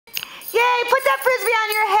frisbee on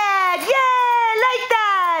your head. Yay, like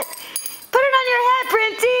that. Put it on your head,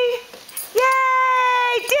 Princey.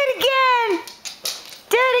 Yay, do it again.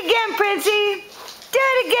 Do it again, Princey. Do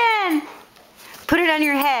it again. Put it on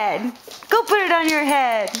your head. Go put it on your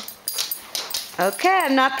head. Okay,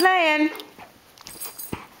 I'm not playing.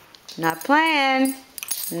 Not playing.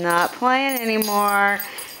 Not playing anymore.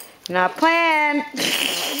 Not playing.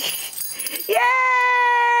 Yay!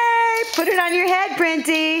 Put it on your head,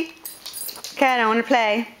 Princey. Okay, I don't want to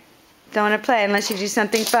play. Don't want to play unless you do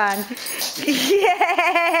something fun.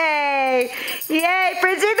 Yay! Yay,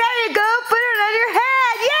 Princey, there you go. Put it on your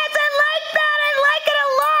head. Yes, I like that. I like it a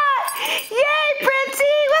lot. Yay,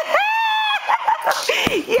 Princey.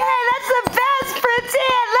 Yay, that's the best, Princey.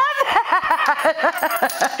 I love that.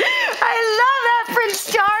 I love that, Prince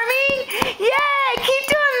Charming. Yay, keep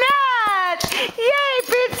doing that. Yay,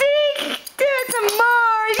 Princey. Do it some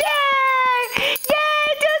more. Yay. Yay,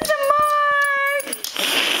 do it some more.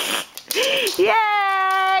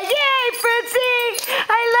 Yay. Yay, Princey.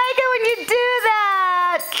 I like it when you do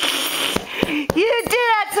that. You do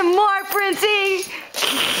that some more, Princey.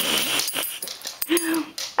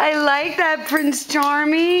 I like that, Prince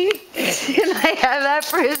Charming. Can I have that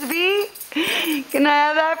frisbee? Can I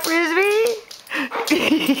have that frisbee?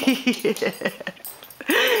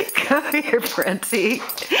 Come here, Princey.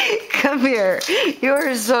 Come here.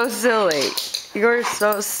 You're so silly. You're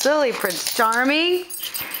so silly, Prince Charming.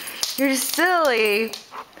 You're silly.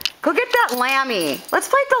 Go get that lammy. Let's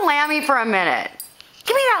play the lammy for a minute.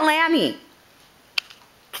 Give me that lammy.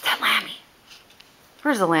 Get that lammy.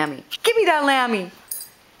 Where's the lammy? Give me that lammy.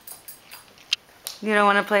 You don't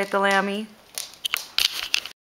want to play with the lammy?